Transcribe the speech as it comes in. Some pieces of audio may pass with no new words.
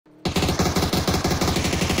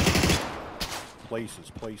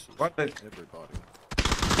Places. What the? Everybody.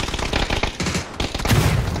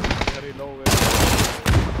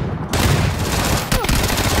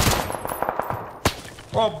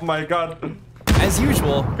 Oh my god. As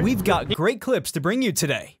usual, we've got great clips to bring you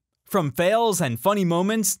today. From fails and funny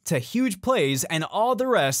moments to huge plays and all the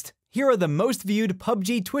rest, here are the most viewed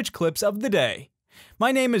PUBG Twitch clips of the day.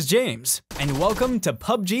 My name is James, and welcome to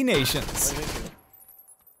PUBG Nations.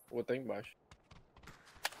 Vou até embaixo.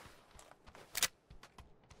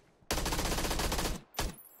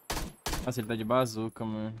 Nossa, ele tá de bazuca,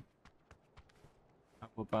 mano.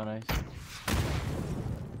 Acabou pra nós.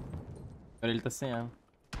 Agora ele tá sem arma.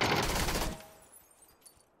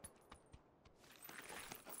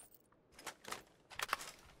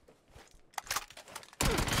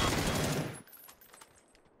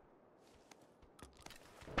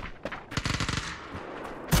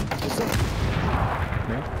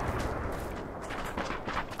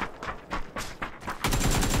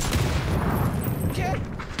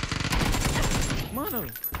 Mano,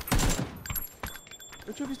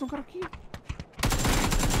 eu tinha visto um cara aqui.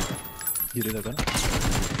 Direita agora.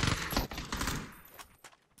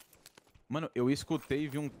 Mano, eu escutei e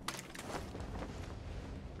vi um...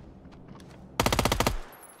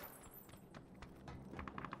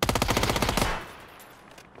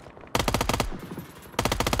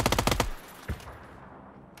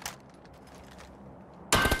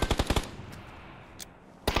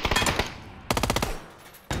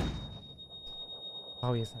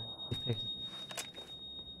 Oh yes, I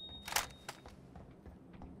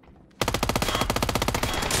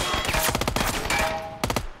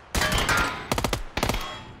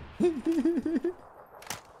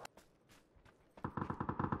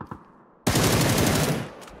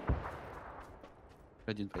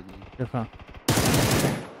Pedindo. Ага.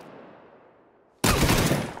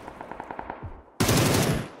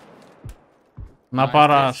 На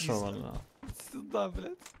парашу, валла. Сюда,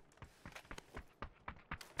 блядь.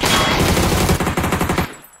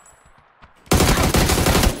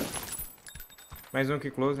 Mais um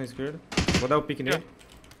aqui close na esquerda. Vou dar o pique nele.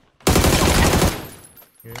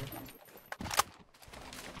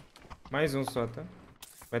 Mais um só, tá?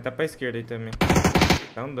 Vai estar pra esquerda aí também.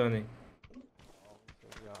 Tá andando aí.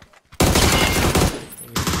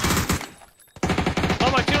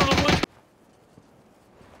 Toma, tiro no monte.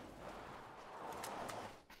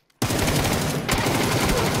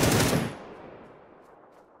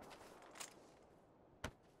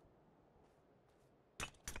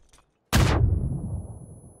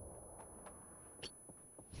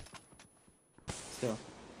 Все.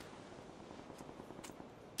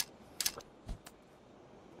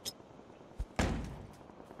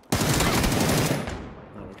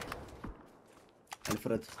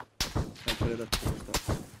 Альфред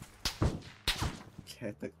отпустил.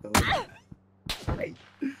 Я так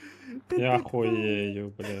Я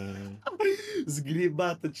охуею, бля. С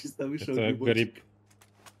гриба-то чисто вышел. Это гриб.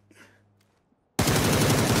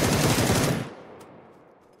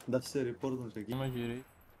 Да все, репортнул же. Uma direita.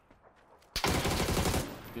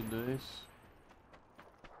 E dois.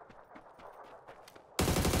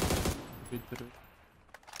 E três.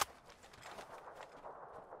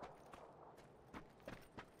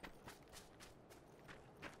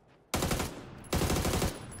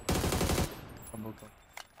 Acabou, cara.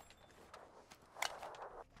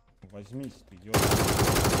 Возьмись, ты ё...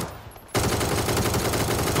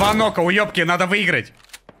 Два нока, уёбки, надо выиграть.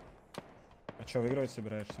 А чё, выигрывать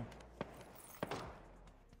собираешься?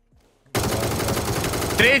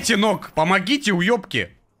 Третий нок, помогите,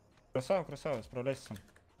 уёбки. Красава, справляйся сам.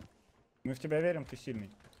 Мы в тебя верим, ты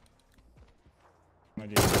сильный.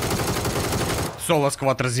 Надеюсь. Соло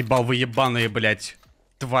сквад разъебал, вы ебаные, блядь.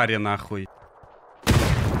 Твари нахуй.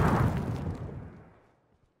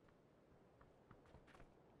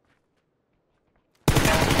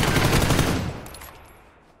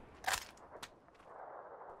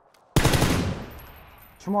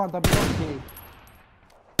 Чмо, добьёшь.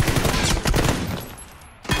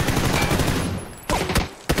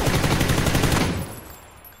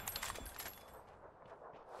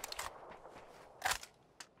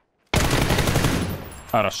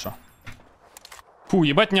 Хорошо. Фу,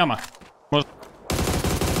 ебать няма. Может...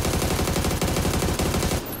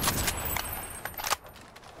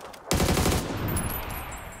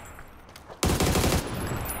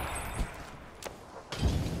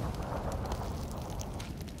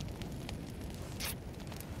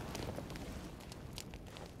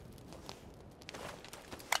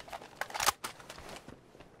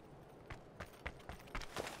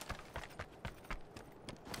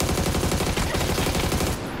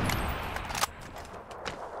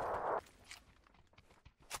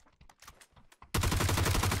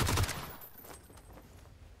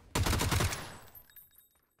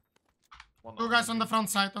 guys on the front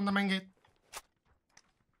side, on the main gate.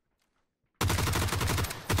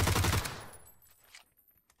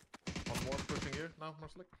 One more pushing here now,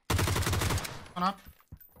 marcelek. One up.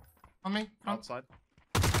 On me. Front. Outside.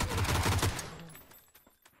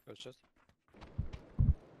 Go chest.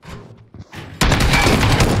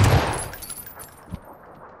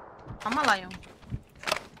 Calma lá, Ion.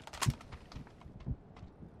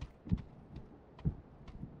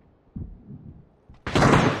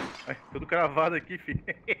 Ai, tudo cravado aqui, filho.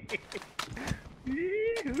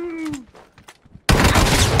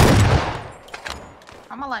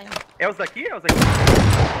 Calma lá, Ion. É os daqui? É os daqui?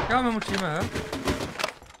 É o mesmo time,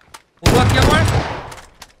 Pulou aqui agora.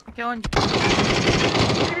 Aqui onde?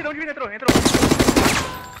 Um de vida, entrou.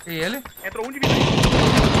 E ele? Entrou um de vida.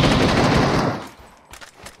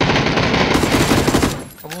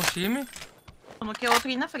 Algum time? Coloquei outro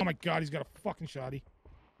aí na Oh frente. my god, he's got a fucking shotty.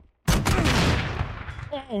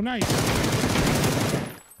 Oh, nice.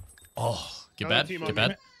 Oh, get bad. Get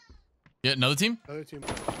bad. Yeah, another team? Another team.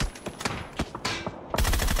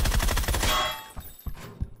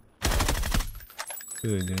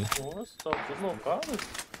 Nossa, tá deslocado?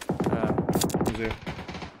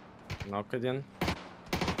 Knock один.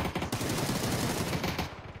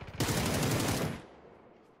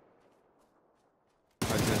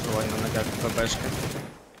 Один живой на ногах ППшка.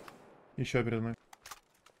 Еще перед мной.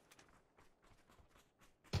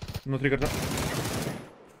 Внутри горда.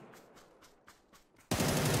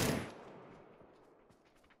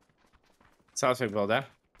 Селфик был, да?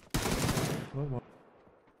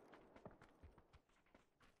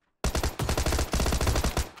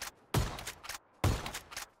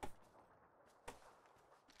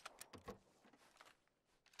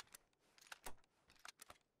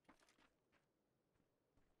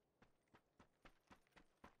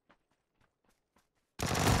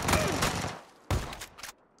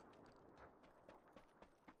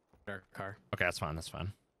 Car. Okay, that's fine. That's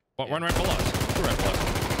fine. One right below us. Two right below us.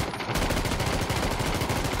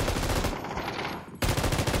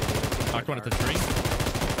 Knocked one at the tree.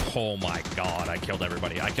 Oh my god, I killed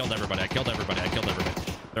everybody. I killed everybody.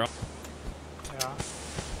 They're all... Yeah.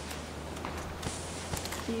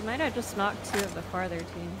 You might have just knocked two of the farther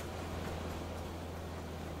team.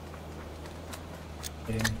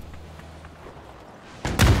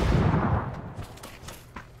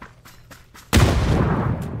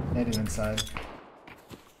 Native inside.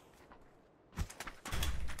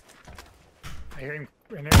 I hear him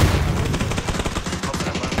in there.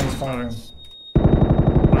 He's falling.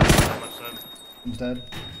 He's dead.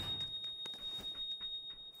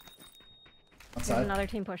 There's Outside. another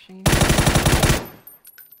team pushing.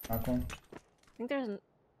 Knock one. I think there's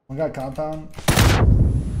One got compound.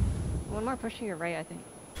 one more pushing your right, I think.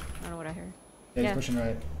 I don't know what I heard. Yeah, he's pushing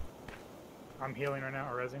right. I'm healing right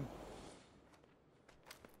now, or resing.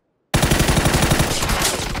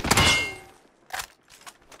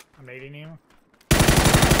 I'm nading you.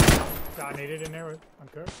 Got naded in there with on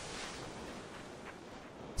Kirk.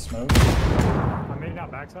 Smoke. I'm nading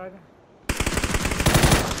out backside.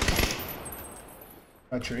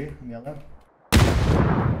 A tree in yellow. I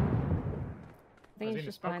think he's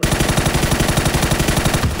just behind.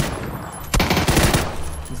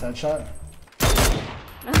 He's headshot.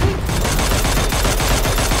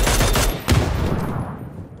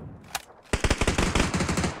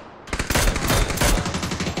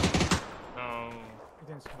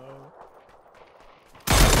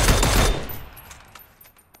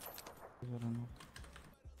 He didn't smoke.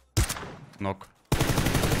 Нок.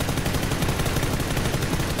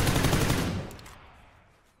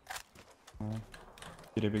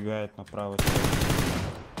 Перебегает направо.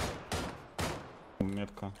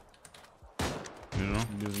 Метка. Вижу.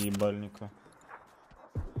 Без ебальника.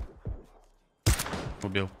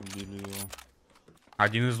 Убил. Убили его.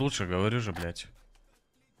 Один из лучших, говорю же, блядь.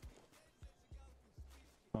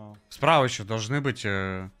 Справа еще должны быть,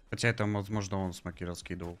 хотя это, возможно, он смоки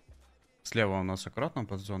раскидывал. Слева у нас аккуратно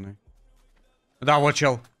под зоной. Да, вот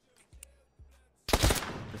чел.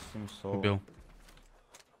 Убил.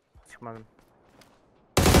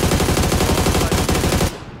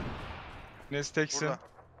 Neyse teksin.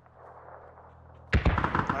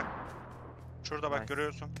 Bak. Şurada bak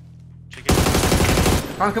görüyorsun. Çekil.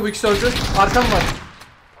 Kanka bu ikisi öldü. Arkam var.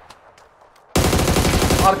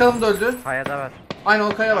 Arkam da öldü. Kayada var. Aynen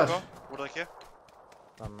o kaya var. Buradaki.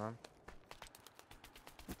 Tamam.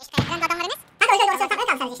 İşte adamlarınız. Hadi öyle doğru saklayın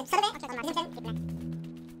kalın sadece. Sarı ve okey onlar. Bizimkilerin dipine.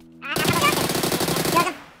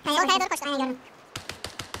 Gördüm. Kayaya doğru koştu. Aynen gördüm.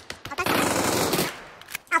 Alttakine kanka.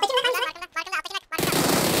 Markında alttakine.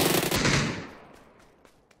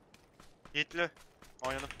 Yiğitli.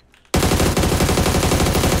 Oynadım.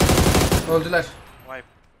 Öldüler. Wipe.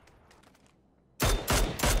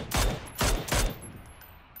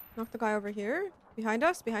 Knock the guy over here. Behind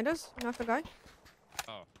us. Behind us. Knock the guy.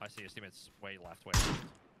 Oh, I see his teammates way left. Way.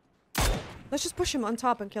 Let's just push him on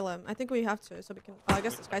top and kill him. I think we have to, so we can. Oh, I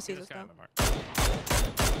guess this guy sees us now.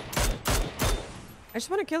 I just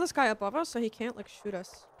want to kill this guy above us so he can't like shoot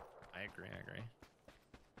us. I agree. I agree.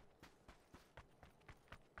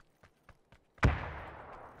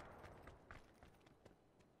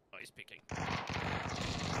 Oh, he's peeking.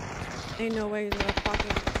 Ain't no way he's gonna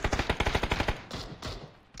fucking.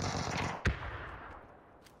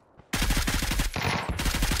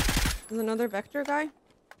 There's another vector guy. Yeah,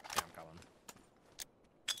 I'm coming.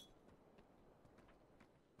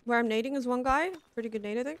 Where I'm nading is one guy. Pretty good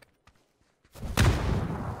nade, I think.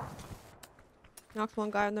 Knocked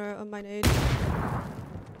one guy on there on my nade.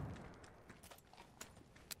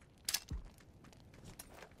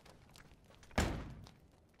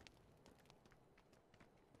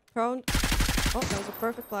 Prone. Oh, that was a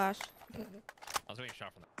perfect flash. I was getting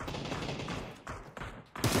shot from that.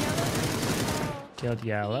 Killed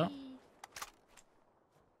yellow.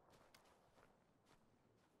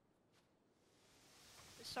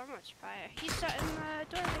 There's so much fire. He's sat in the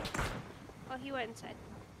doorway. Oh, he went inside.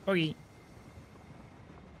 Okay.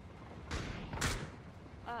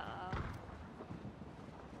 Uh-oh.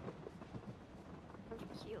 I'm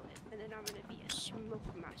gonna heal it, and then I'm gonna be a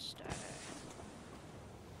smoke master.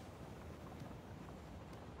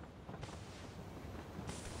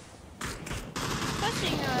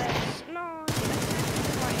 Pushing us! No,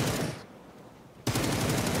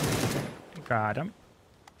 Got him.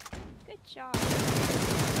 good job.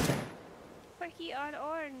 Corky on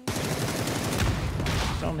orange.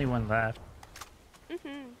 There's only one left.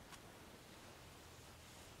 Mm-hmm.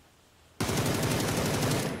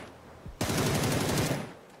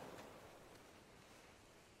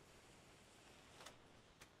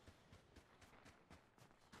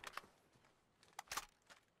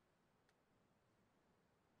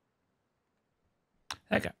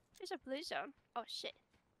 Okay. There's a blue zone. Oh shit.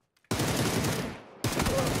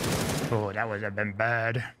 Oh, that would have been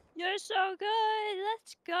bad. You're so good.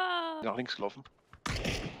 Let's go. Nach links gelaufen.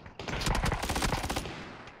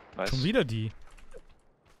 Nice. Schon wieder die.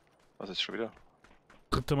 Was ist schon wieder?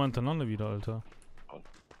 Dritte Mal hintereinander wieder, Alter.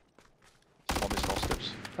 Mommy no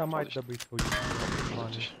steps. Там мать добыть будет.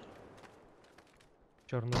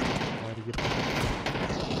 Черный.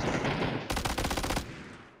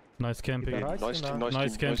 Nice camping. Neues Team, neues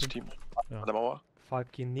Nice Team, neues camping. Team. Ja. An der Mauer.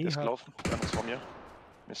 Fucking Der ist gelaufen. Der andere ist vor mir.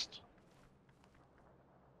 Mist.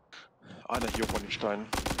 Einer hier von den Steinen.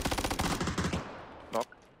 Knock.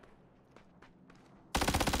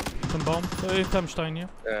 Zum Baum. Hinterm Stein hier.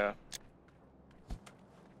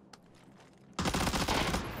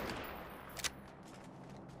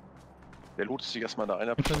 Der lootet sich erstmal da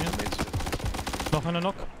einer. Hinter mir. Noch einer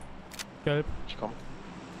Knock. Gelb. Ich komm.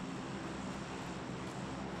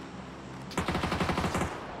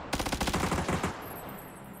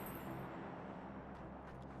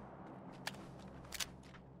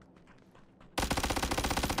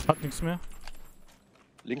 Hat nichts mehr.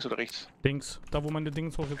 Links oder rechts? Links. Da wo meine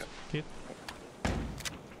Dings hoch jetzt geht.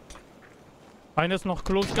 Einer ist noch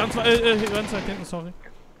close. Ganz weit hinten, sorry.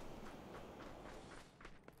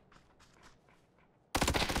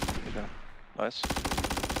 Ja. Nice.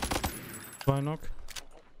 2 Knock.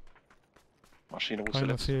 Maschine, wo ist der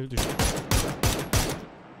Einer letzte? fehlt.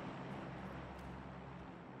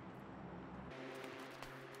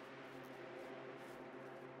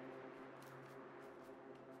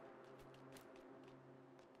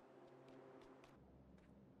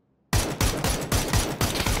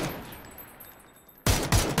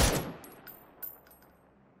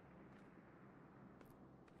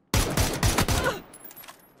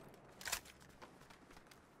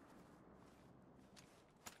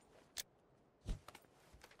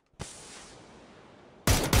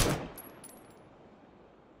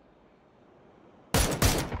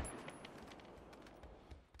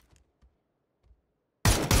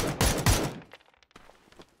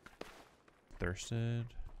 Thirsted.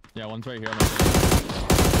 Yeah, one's right here. I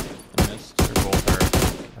missed. They're both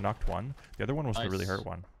hurt. I knocked one. The other one was the really Nice. hurt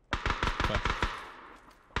one. Okay.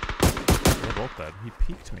 They're both dead. He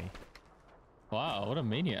peeked me. Wow, what a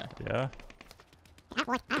maniac. Yeah. I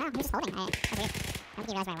don't know, I'm just holding it. Okay. I think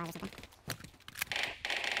he realized where I was or something.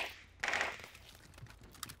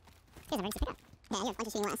 Here's a very pick up. Yeah, you have a bunch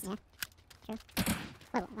of shooting glasses, yeah. True.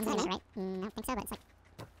 Whoa, one's on the right? I don't think so, but it's like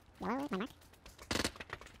yellow, my mark.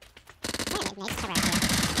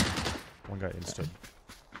 One guy instant.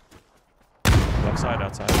 Left side,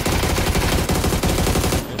 outside.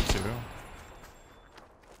 Two.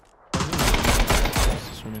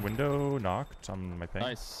 swimming. Window knocked on my ping.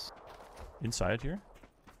 Nice. Inside here?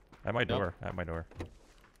 At my door. At my door.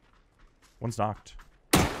 One's knocked.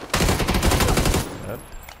 Dead.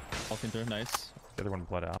 Walking through. Nice. The other one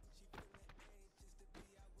bled out.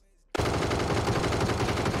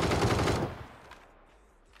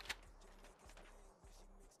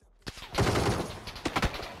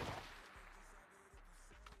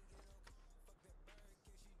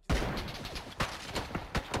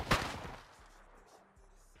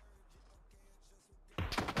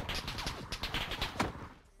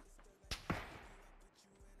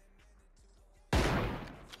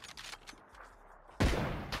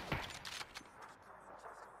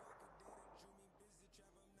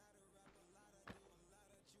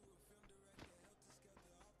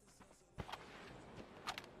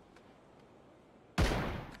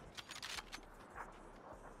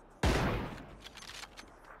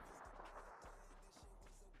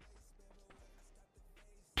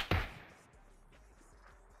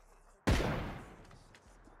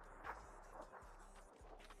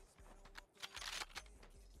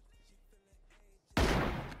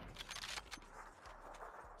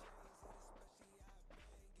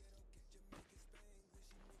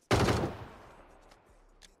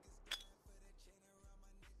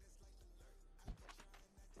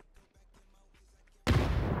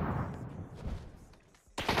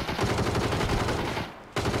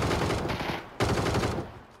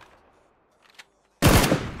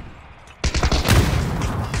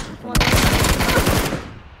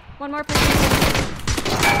 One more person.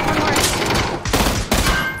 One more.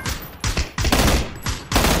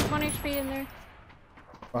 1 HP in there.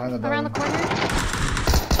 Behind the Around the building.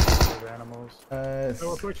 corner. Animals.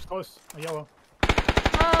 Yellow push, close. A yellow.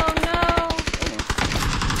 Oh no!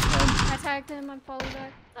 I tagged him. I'm falling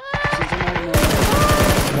back.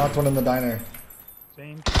 Knocked one in the diner.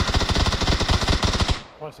 Same.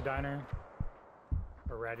 Plus a diner.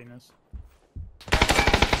 Or rattiness.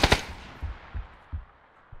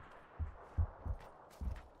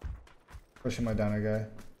 Pushing my diner guy.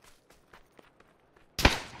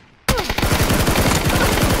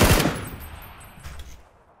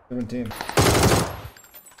 Different team.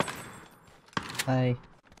 Hi.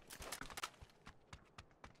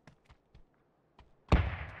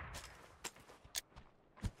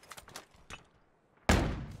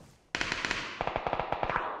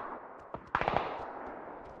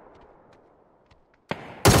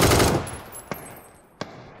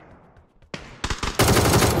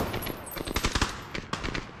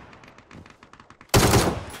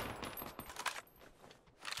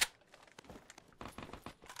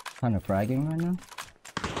 Kind of fragging right now.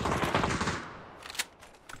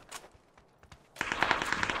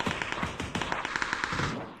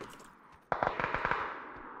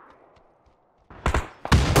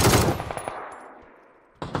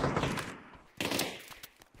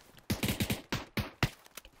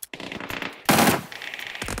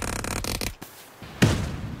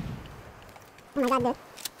 Oh my god, dude.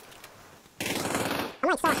 I'm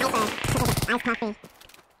like so hyper because of this iced coffee.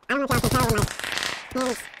 I don't know if y'all can tell with my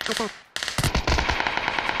hands. Okay.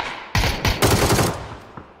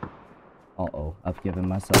 Uh-oh, I've given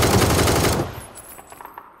myself.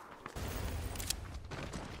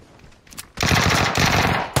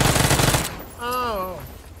 Oh.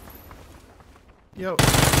 Yo.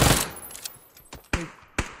 Wait.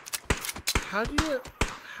 How do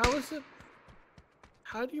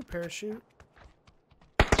you parachute?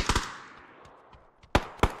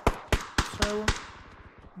 So,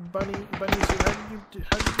 Bunny, how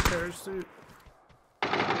did you parachute?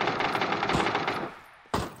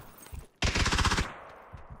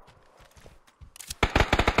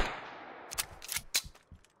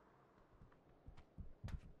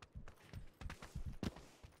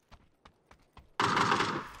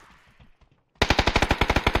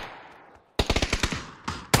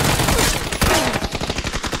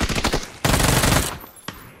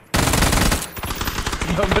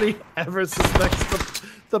 Nobody ever suspects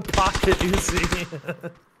the pocket you see.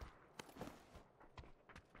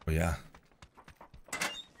 Oh yeah.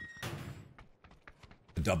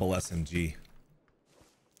 The double SMG.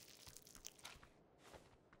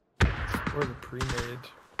 Or the pre-made.